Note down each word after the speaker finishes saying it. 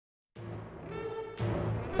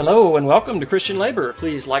Hello and welcome to Christian Labor.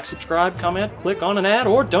 Please like, subscribe, comment, click on an ad,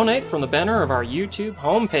 or donate from the banner of our YouTube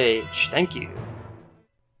homepage. Thank you.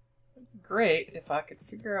 It'd be great if I could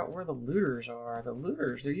figure out where the looters are. The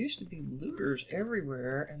looters, there used to be looters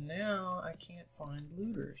everywhere, and now I can't find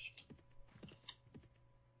looters. I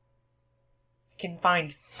can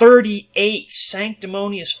find 38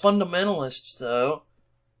 sanctimonious fundamentalists, though.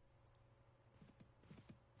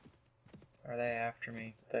 Are they after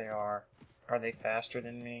me? They are. Are they faster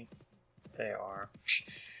than me? They are.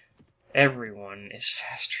 Everyone is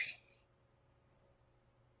faster than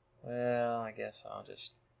me. Well, I guess I'll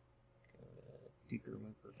just go to the Duker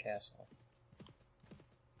Mooker Castle.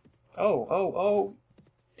 Oh!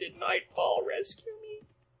 Did Nightfall rescue me?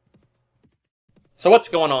 So what's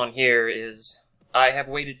going on here is I have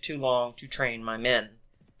waited too long to train my men.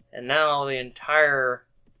 And now the entire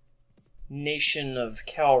nation of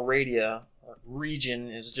Calradia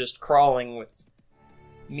region is just crawling with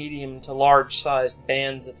medium to large sized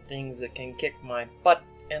bands of things that can kick my butt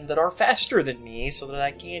and that are faster than me so that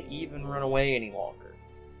I can't even run away any longer.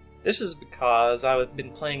 This is because I've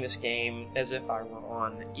been playing this game as if I were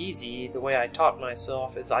on easy. The way I taught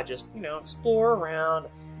myself is I just, explore around.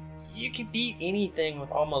 You can beat anything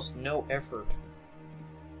with almost no effort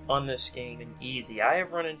on this game in easy. I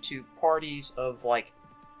have run into parties of like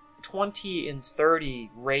 20 and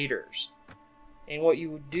 30 raiders. And what you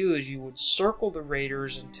would do is you would circle the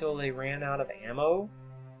raiders until they ran out of ammo,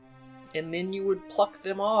 and then you would pluck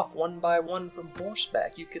them off one by one from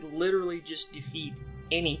horseback. You could literally just defeat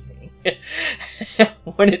anything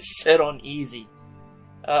when it's set on easy.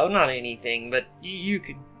 Not anything, but you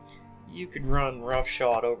could run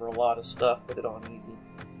roughshod over a lot of stuff with it on easy.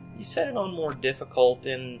 You set it on more difficult,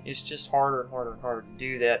 and it's just harder and harder and harder to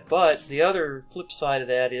do that. But the other flip side of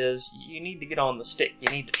that is you need to get on the stick.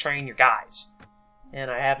 You need to train your guys. And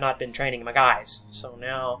I have not been training my guys, so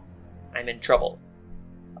now I'm in trouble.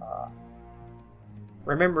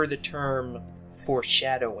 Remember the term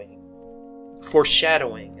foreshadowing.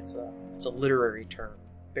 Foreshadowing, it's a literary term.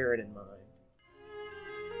 Bear it in mind.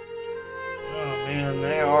 Oh man,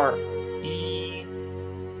 they are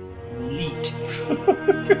elite.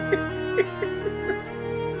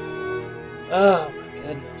 Oh my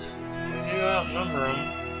goodness. We do outnumber them.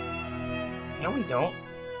 No, we don't.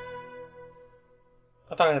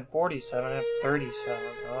 I thought I had 47, I have 37.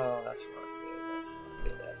 Oh, that's not good. That's not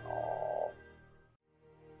good at all.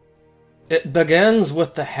 It begins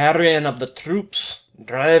with the harrying of the troops,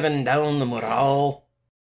 driving down the morale.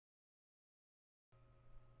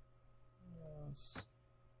 Let's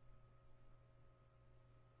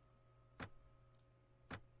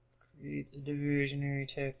create the diversionary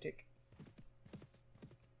tactic.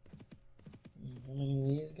 How many of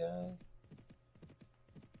these guys?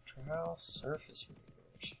 Trial surface readers.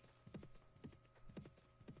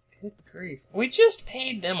 Good grief. We just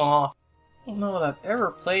paid them off. I don't know that I've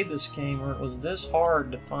ever played this game where it was this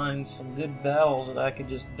hard to find some good battles that I could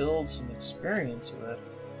just build some experience with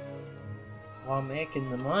while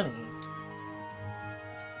making the money.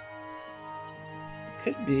 It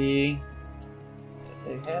could be that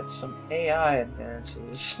they had some AI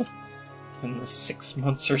advances in the 6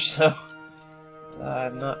 months or so.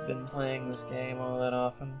 I've not been playing this game all that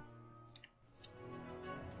often.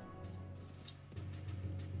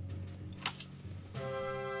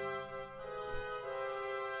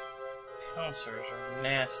 Pouncers are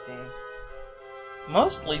nasty.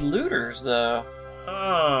 Mostly looters, though.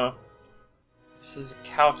 This is a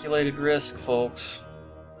calculated risk, folks.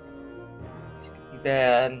 This could be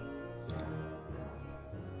bad.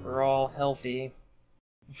 We're all healthy.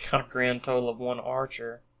 Got a grand total of 1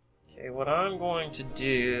 archer. Okay, what I'm going to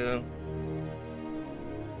do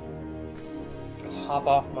is hop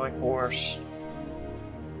off my horse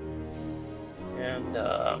and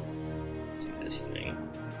do this thing.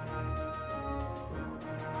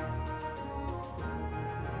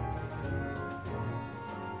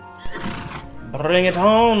 Bring it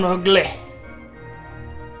on, ugly!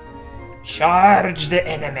 Charge the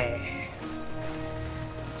enemy!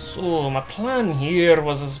 So, my plan here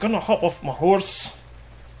was I was gonna hop off my horse,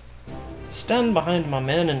 stand behind my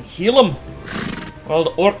men and heal them while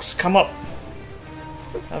the orcs come up.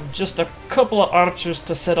 I've just a couple of archers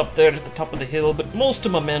to set up there at the top of the hill, but most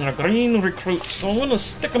of my men are green recruits, so I'm gonna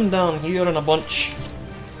stick them down here in a bunch.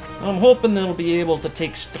 I'm hoping they'll be able to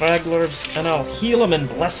take stragglers, and I'll heal them and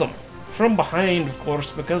bless them. From behind, of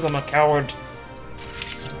course, because I'm a coward.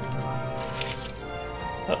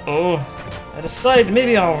 Uh-oh. I decide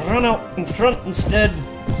maybe I'll run out in front instead.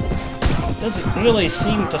 Doesn't really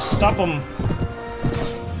seem to stop them.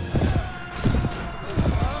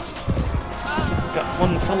 Got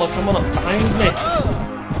one fella coming up behind me.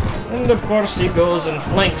 And of course he goes and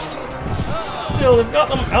flanks. Still, they've got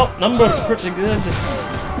them outnumbered pretty good.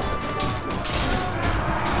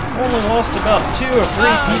 Only lost about 2 or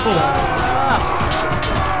 3 people.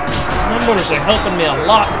 Numbers are helping me a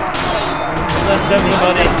lot. Bless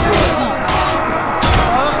everybody.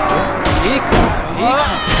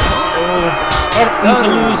 Oh, starting to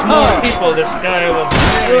lose more people. This guy was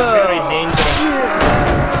very, very dangerous.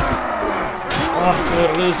 Oh,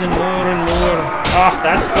 we're losing more and more. Ah,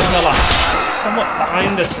 that's the fella. Come up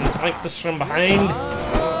behind us and flanked us from behind.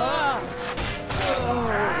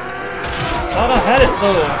 Thought I had it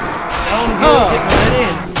though. Downhill, getting ready,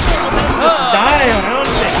 and just die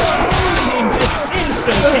around me. I mean, just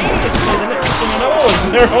instantaneously. The next thing you know,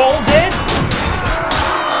 they're all dead.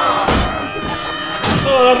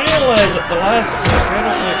 So I realized that the last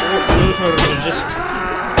apparently movers are just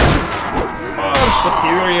far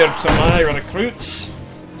superior to my recruits.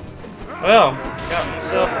 Well, got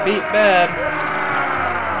myself beat bad.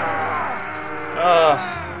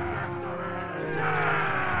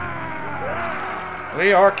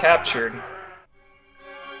 We are captured.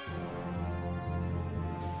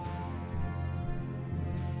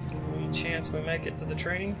 Any chance we make it to the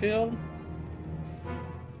training field?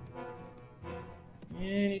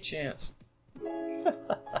 Any chance?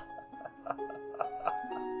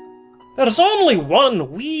 There's only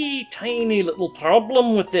one wee tiny little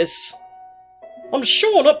problem with this. I'm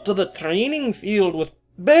showing up to the training field with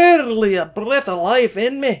barely a breath of life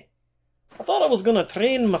in me. I thought I was gonna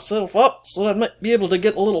train myself up so I might be able to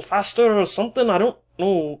get a little faster or something. I don't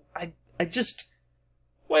know. I just...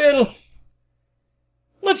 Well...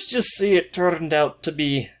 Let's just say it turned out to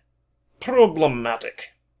be... problematic.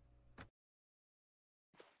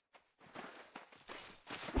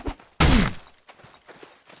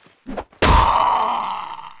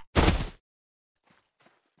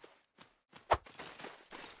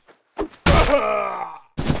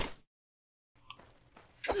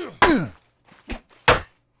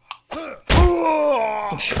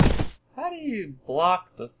 How do you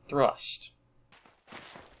block the thrust?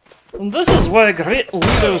 And this is why great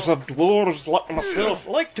leaders of dwarves like myself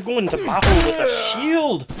like to go into battle with a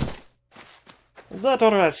shield. That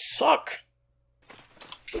or I suck.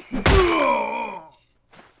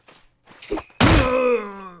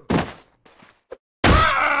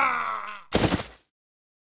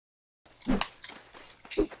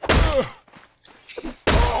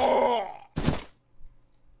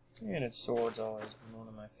 Two-handed sword's always been one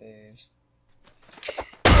of my faves.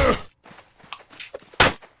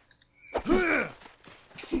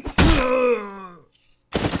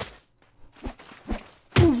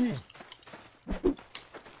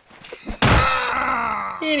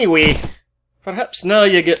 Anyway, perhaps now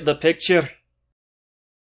you get the picture.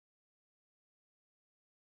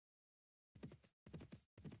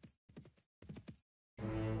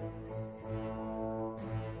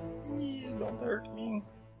 Don't hurt me.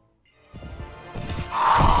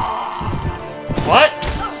 What?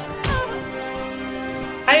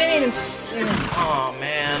 I didn't even see him. Oh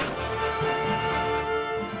man.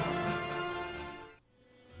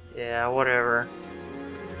 Yeah, whatever.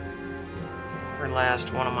 Our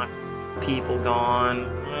last one of my people gone.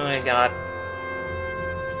 I got...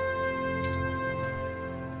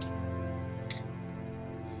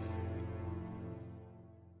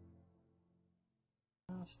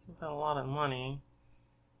 I still got a lot of money.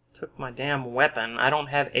 Took my damn weapon. I don't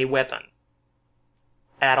have a weapon.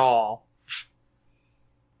 At all.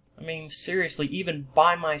 I mean, seriously, even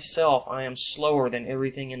by myself, I am slower than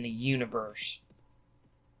everything in the universe.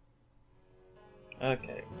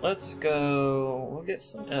 Okay, let's go... We'll get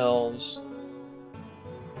some elves.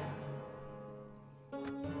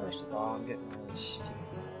 First of all, I'm getting really stupid.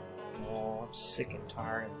 Oh, I'm sick and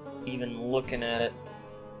tired of even looking at it.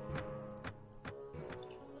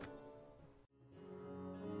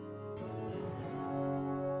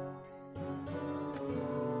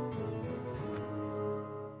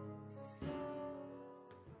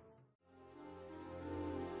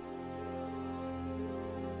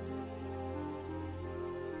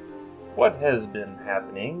 What has been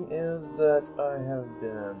happening is that I have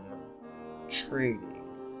been trading.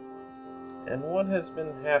 And what has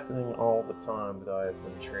been happening all the time that I have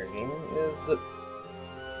been trading is that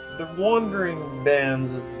the wandering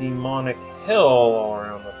bands of demonic hell all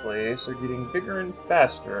around the place are getting bigger and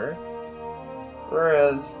faster,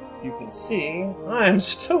 whereas, you can see, I'm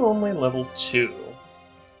still only level 2.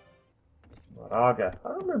 Moraga.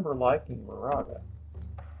 I remember liking Moraga.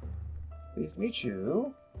 Pleased to meet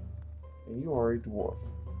you. And you are a dwarf.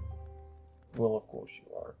 Well, of course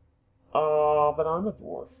you are. But I'm a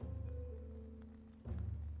dwarf.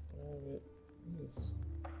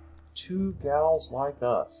 2 gals like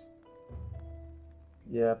us.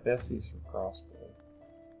 Yeah, Bessie's from Crossbow.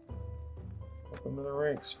 Welcome to the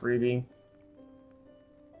ranks, freebie.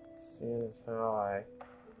 Seeing as how I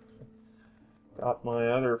got my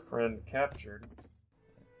other friend captured.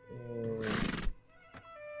 And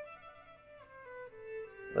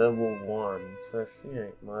level 1, so she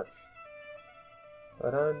ain't much.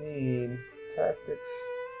 But I need tactics.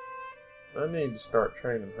 I need to start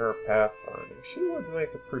training her pathfinding. She would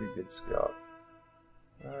make a pretty good scout.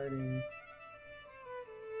 Riding.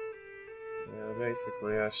 Yeah,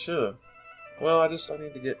 basically I should. Well, I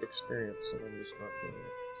need to get experience, and I'm just not doing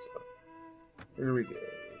it. So, here we go.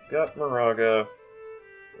 Got Moraga.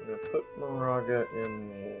 I'm gonna put Moraga in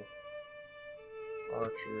the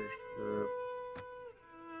archers group.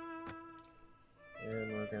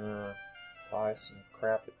 And we're gonna buy some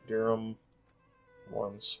crap at Durham.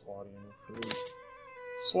 1 Swadian recruit.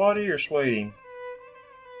 Swati or Swadian?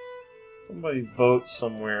 Somebody vote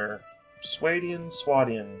somewhere. Swadian,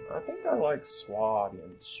 Swadian. I think I like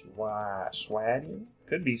Swadian. Swadian?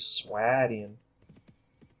 Could be Swadian.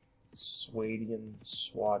 Swadian,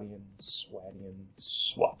 Swadian, Swadian,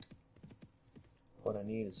 Swat. What I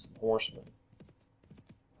need is some horsemen.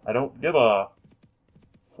 I don't give a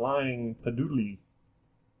flying padoodly.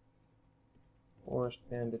 Forest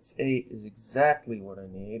Bandits 8 is exactly what I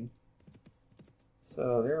need.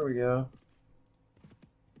 So, there we go.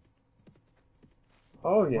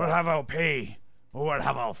 Oh, yeah. We'll have our pay, or we'll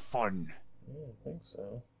have our fun. Yeah, I think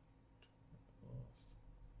so.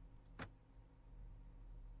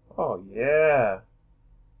 Oh, yeah.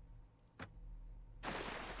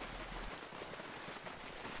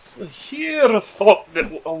 So here I thought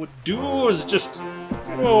that what I would do is just,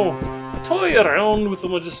 you know, toy around with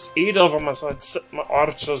them, with just 8 of them, as I'd set my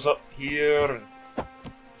archers up here, and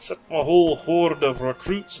set my whole horde of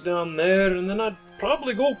recruits down there, and then I'd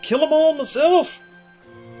probably go kill them all myself.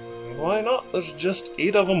 Why not? There's just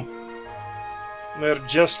 8 of them. They're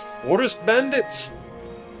just forest bandits.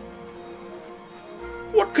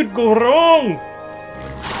 What could go wrong?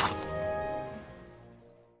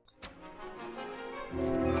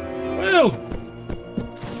 Well,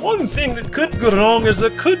 one thing that could go wrong is there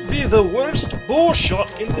could be the worst bow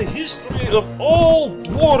shot in the history of all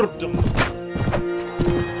dwarfdom.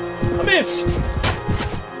 I missed!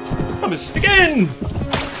 I missed again!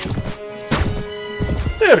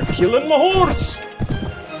 They're killing my horse!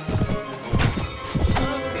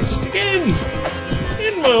 Missed again!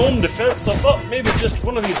 In my own defense, I thought maybe just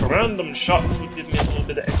one of these random shots would give me a little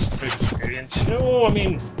bit of extra experience. You know, I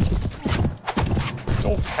mean,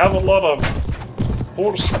 don't have a lot of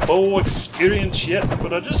horse bow experience yet,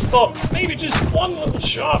 but I just thought maybe just one little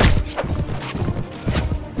shot.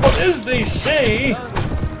 But as they say,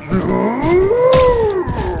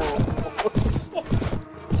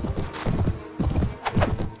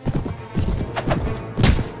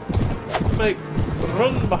 might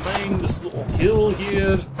run behind this little hill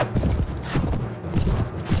here.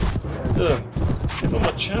 Give them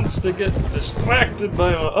a chance to get distracted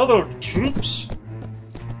by my other troops.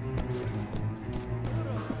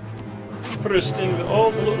 Interesting that all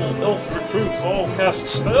the little elf recruits all cast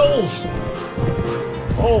spells.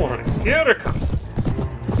 Oh, here I come.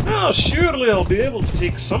 Now, surely I'll be able to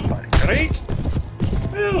take somebody, right?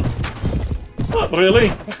 Well, not really.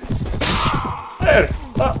 There,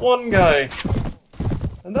 that one guy.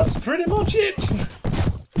 And that's pretty much it.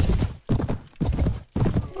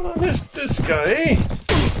 Well, I missed this guy.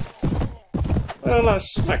 Well, I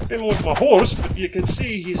smacked him with my horse, but you can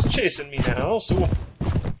see he's chasing me now, so...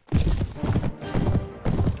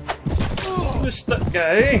 Missed that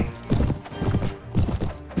guy.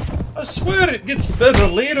 I swear it gets better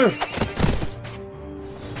later.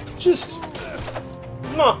 Just...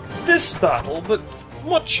 not this battle, but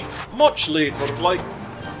much, much later, like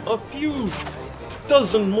a few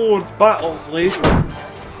dozen more battles later.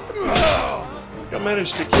 I think I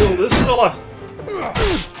managed to kill this fella.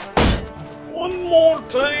 One more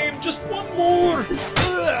time, just one more.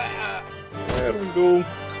 There we go.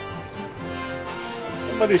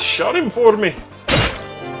 Somebody shot him for me.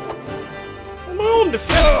 In my own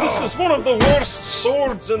defense, this is one of the worst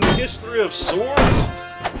swords in the history of swords.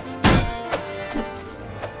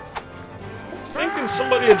 I'm thinking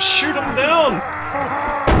somebody would shoot him down.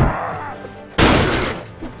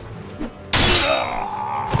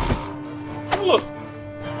 Look,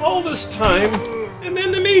 all this time, and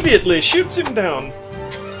then immediately shoots him down.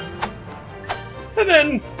 And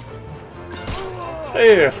then...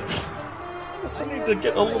 there. I guess I need to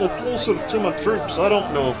get a little closer to my troops, I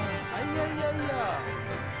don't know.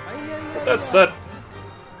 But that's that.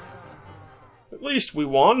 At least we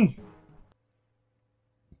won.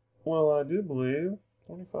 Well, I do believe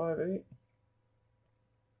 25-8. Well,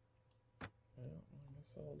 I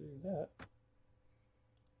guess I'll do that.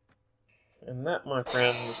 And that, my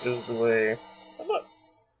friends, is the way. Oh, look!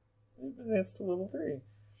 We've advanced to level 3.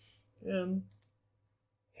 And.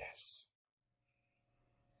 Yes.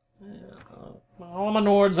 All my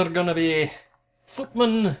Nords are gonna be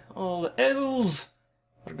footmen, all the elves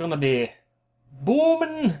are gonna be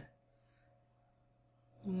bowmen,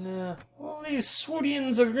 and all these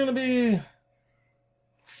Swordians are gonna be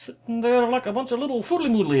sitting there like a bunch of little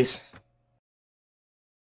foodly-moodlies.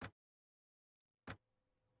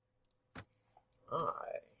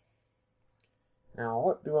 Now,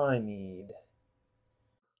 what do I need?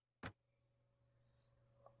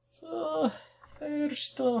 So,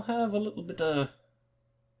 first I'll have a little bit of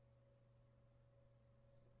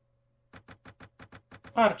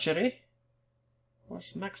archery. Of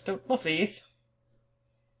course, maxed out my faith.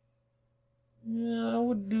 Yeah, I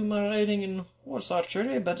would do my riding in horse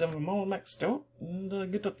archery, but I'm all maxed out,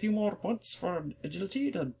 and get a few more points for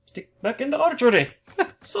agility to stick back into archery.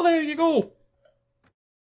 So there you go.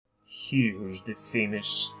 Here's the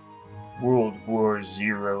famous World War Z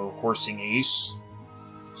horsing ace,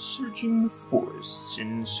 searching the forests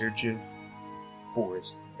in search of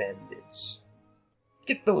forest bandits.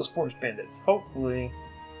 Get those forest bandits. Hopefully,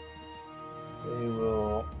 they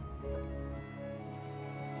will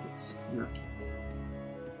get scared.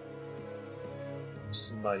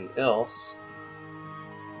 Somebody else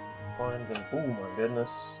find them. Oh my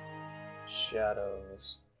goodness.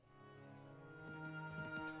 Shadows.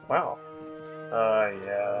 Wow.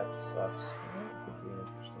 Yeah, that sucks. That could be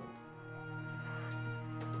interesting.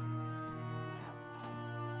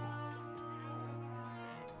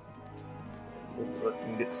 Looks like we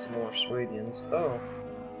can get some more Swadians. Oh.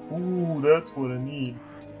 Ooh, that's what I need.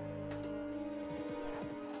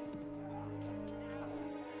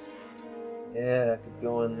 Yeah, I could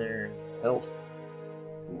go in there and help.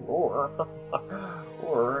 Or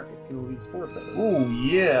I could kill these four things. Ooh,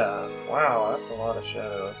 yeah! Wow, that's a lot of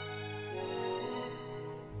shadows.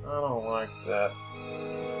 I don't like that.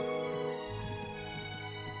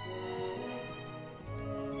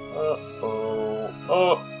 Uh-oh.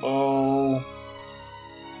 Uh-oh.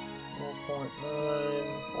 4.9.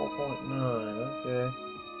 4.9. Okay.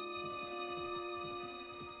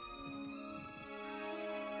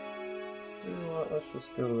 You know what? Let's just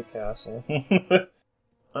go to the castle.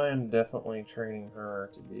 I am definitely training her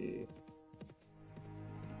to be...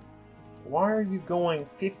 Why are you going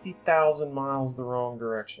 50,000 miles the wrong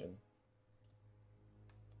direction?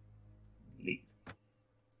 Leap.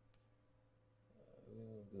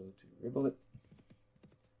 We'll go to Ribblet.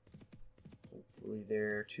 Hopefully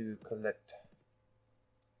there to collect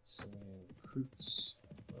some recruits.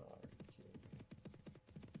 Oh,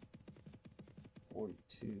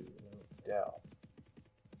 42, no doubt.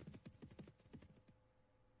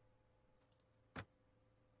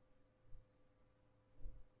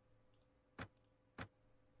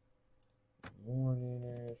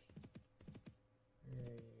 Morningers.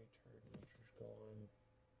 Going.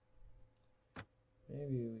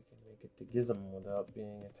 Maybe we can make it to Gizem without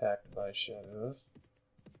being attacked by shadows.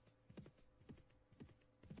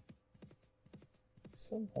 At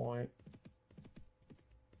some point,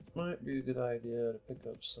 might be a good idea to pick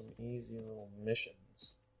up some easy little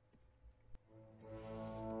missions.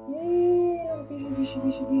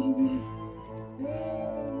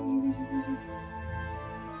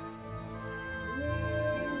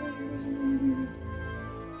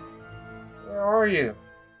 Where are you?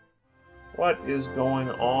 What is going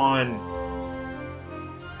on?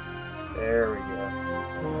 There we go.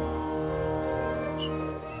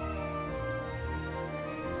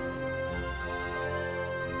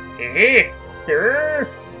 Hey!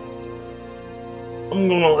 I'm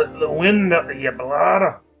gonna let the wind out of your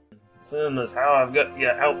blood. Seeing as how I've got you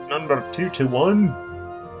outnumbered 2-1.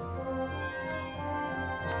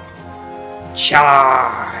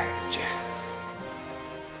 Charge!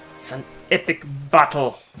 It's an epic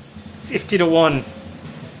battle. 50-1.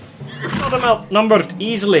 Not them outnumbered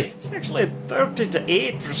easily. It's actually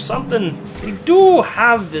 30-8 or something. We do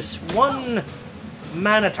have this one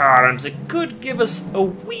man at arms. It could give us a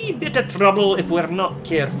wee bit of trouble if we're not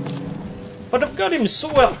careful. But I've got him so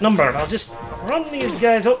outnumbered, I'll just run these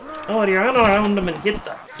guys up, or you run around them and hit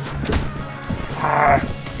them. Run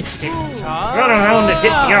around and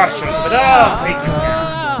hit the archers, but I'll take you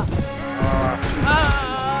down.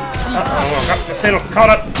 Uh-oh, got myself caught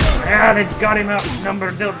up. Yeah, they've got him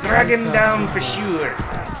outnumbered. They'll drag him down for sure.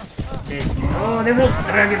 Oh, they won't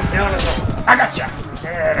drag him down at all. I gotcha!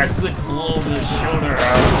 Yeah, a good blow to the shoulder.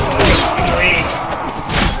 Anyway.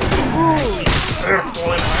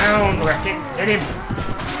 Circling around Get him!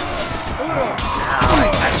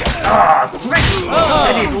 Ah, great!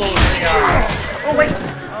 Heavy blows they are! Oh wait!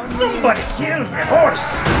 Somebody killed the horse!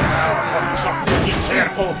 Oh, be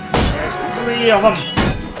careful! There's 3 of them!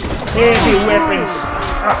 Heavy weapons!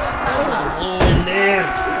 Oh, in there!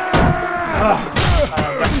 Oh,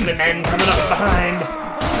 got the men coming up behind!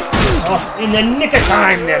 Oh, in the nick of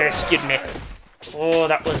time they rescued me! Oh,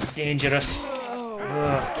 that was dangerous.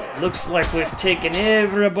 Okay, looks like we've taken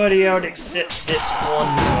everybody out except this one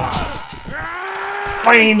last.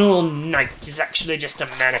 Final knight is actually just a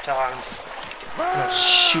man-at-arms. I'll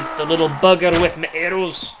shoot the little bugger with my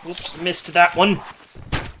arrows. Oops, missed that one.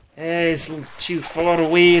 He's a little too far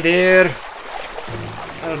away there.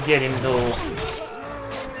 I'll get him though.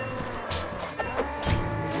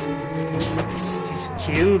 He's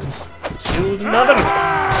killed another.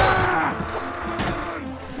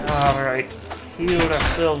 Alright, heal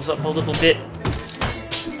ourselves up a little bit.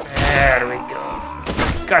 There we go.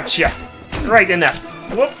 Gotcha. Right in that.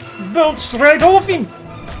 Whoop, bounced right off him.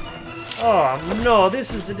 Oh no,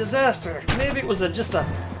 this is a disaster. Maybe it was just a...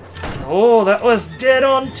 Oh, that was dead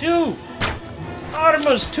on too. His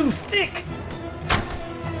armor's too thick.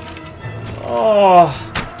 Oh,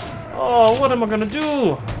 what am I gonna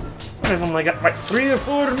do? I've only got like 3 or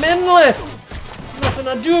 4 men left. Nothing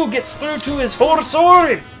I do gets through to his horse or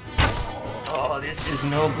him. Oh, this is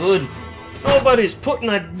no good. Nobody's putting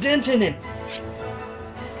a dent in him.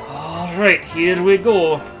 Alright, here we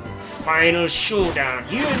go. Final showdown.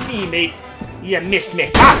 You and me, mate. You missed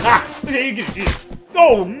me. Ha ha!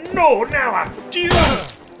 Oh no, now I'm doomed!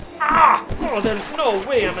 Ah! Oh, there's no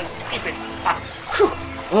way I'm escaping.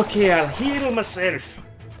 Okay, I'll heal myself.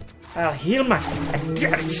 I'll heal my...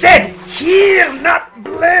 I said heal, not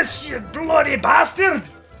bless, you bloody bastard!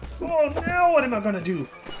 Oh, now what am I gonna do?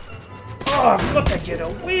 Oh, I've got to get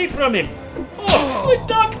away from him. Oh, my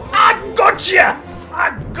duck! I gotcha!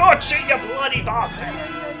 I gotcha, you bloody bastard!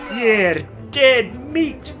 You're dead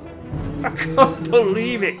meat! I can't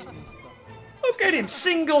believe it! Look at him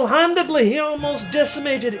single-handedly! He almost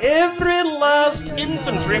decimated every last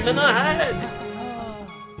infantryman I had!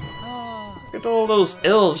 Look at all those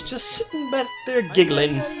elves just sitting back there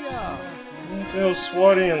giggling. I think those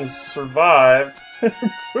Swadians survived. But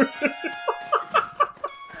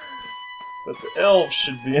the elves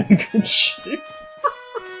should be in good shape.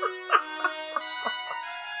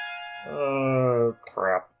 Oh,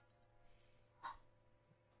 crap.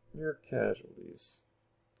 Your casualties.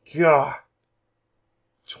 God.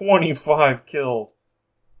 25 killed.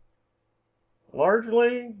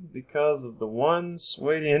 Largely because of the one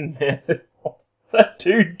Swadian man. That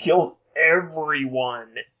dude killed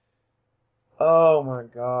everyone. Oh my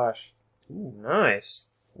gosh. Ooh, nice.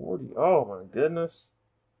 40. Oh my goodness.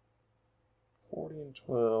 40 and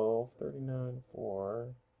 12. 39 and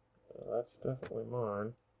 4. That's definitely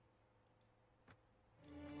mine.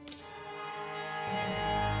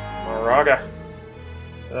 Moraga.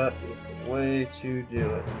 That is the way to do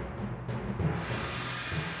it.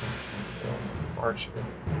 Archer.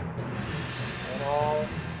 At all.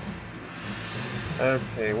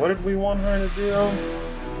 Okay, what did we want her to do? I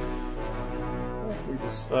think we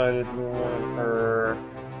decided we want her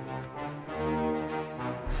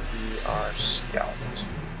to be our scout.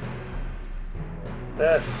 What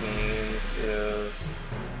that means is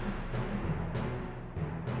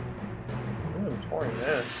inventory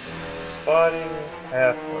management, spotting,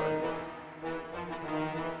 pathfinder.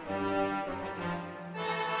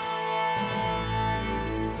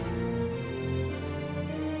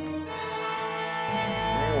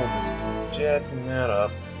 Jacking that up,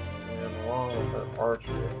 and along with her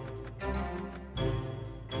archery.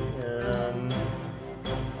 And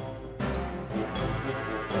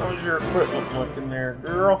how's your equipment looking there,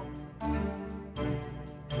 girl?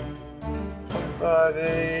 25,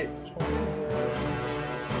 8, 20.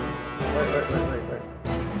 Wait.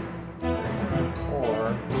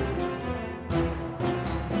 4.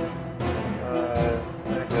 I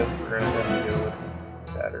guess we're gonna have to go with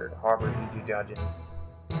battered harbor judging.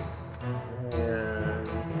 And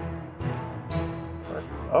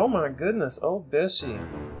oh my goodness, oh Bessie.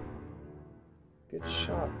 Good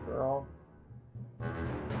shot, girl.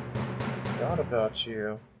 Forgot about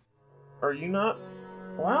you. Are you not?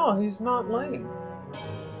 Wow, he's not lame.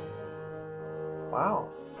 Wow.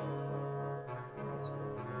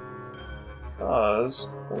 Because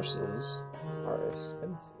horses are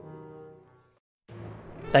expensive.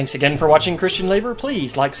 Thanks again for watching Christian Labor.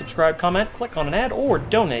 Please like, subscribe, comment, click on an ad, or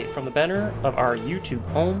donate from the banner of our YouTube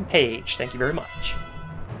homepage. Thank you very much.